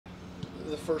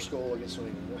the first goal against New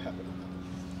England? What happened?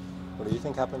 What do you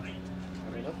think happened?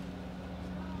 I don't know.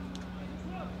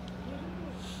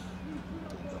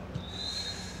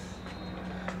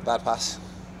 Bad pass.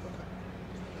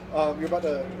 You're about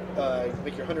to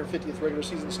make your 150th regular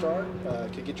season start.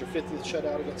 Could get your 50th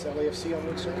shutout against LAFC on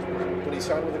Wednesday. When you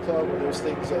signed with the club, were those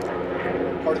things that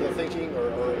were part of the thinking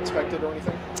or expected or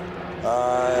anything?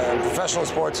 In professional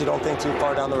sports, you don't think too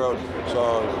far down the road,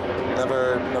 so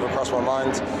never crossed my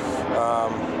mind.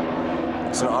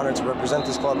 It's an honor to represent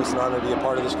this club. It's an honor to be a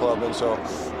part of this club, and so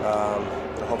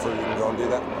hopefully we can go and do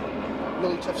that.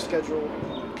 Really tough schedule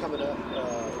coming up.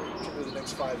 Particularly the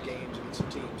next 5 games against some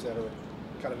teams that are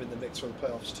kind of in the mix for the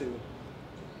playoffs too.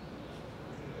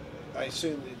 I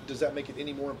assume, does that make it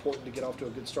any more important to get off to a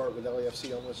good start with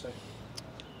LAFC on Wednesday?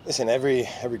 Listen, every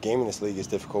game in this league is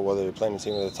difficult, whether you're playing a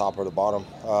team at the top or the bottom.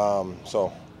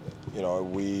 So,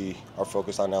 we are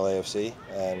focused on LAFC,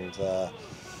 and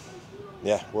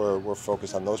we're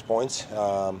focused on those points,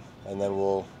 and then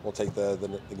we'll take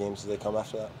the games as they come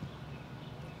after that.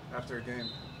 After a game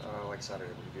like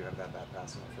Saturday, if you have that bad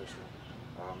pass in the first one,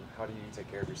 how do you take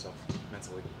care of yourself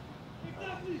mentally?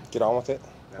 Get on with it.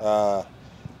 Yeah.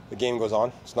 The game goes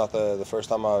on. It's not the first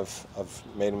time I've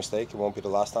made a mistake. It won't be the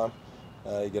last time.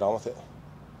 You get on with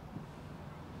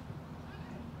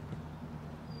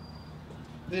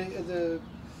it.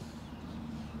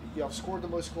 Y'all scored the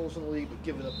most goals in the league, but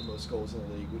given up the most goals in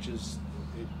the league, which is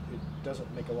it doesn't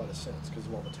make a lot of sense because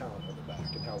of all the talent on the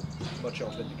back and how much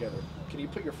y'all've been together. Can you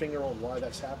put your finger on why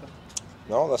that's happened?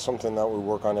 No, that's something that we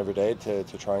work on every day to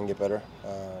try and get better.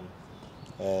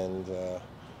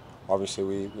 Obviously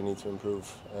we need to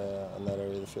improve on that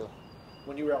area of the field.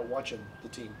 When you were out watching the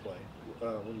team play,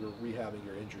 when you were rehabbing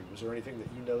your injury, was there anything that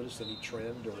you noticed, any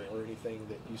trend or anything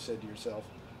that you said to yourself,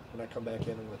 when I come back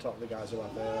in, I'm going to talk to the guys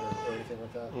about that or anything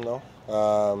like that? No.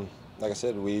 Like I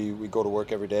said, we go to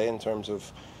work every day in terms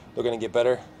of looking to get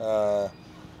better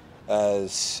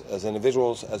as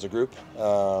individuals, as a group,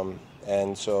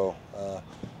 and so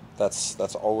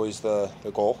that's always the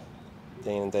goal,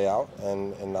 day in and day out.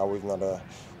 And now we've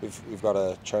got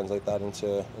to translate that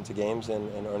into games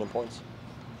and earning points.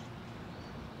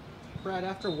 Brad,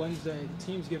 after Wednesday, the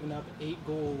team's given up 8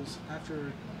 goals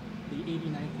after the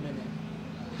 89th minute.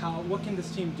 What can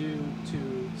this team do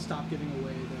to stop giving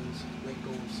away those late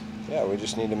goals? Yeah, we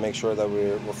just need to make sure that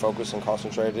we're focused and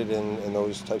concentrated in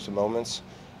those types of moments,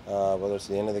 whether it's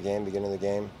the end of the game, beginning of the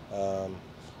game.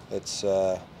 It's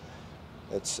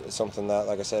something that,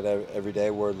 like I said, every day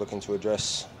we're looking to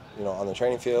address, on the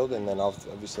training field, and then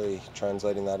obviously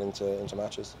translating that into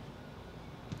matches.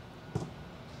 How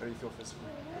do you feel physically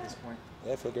at this point?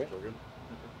 Yeah, I feel great. Feel good?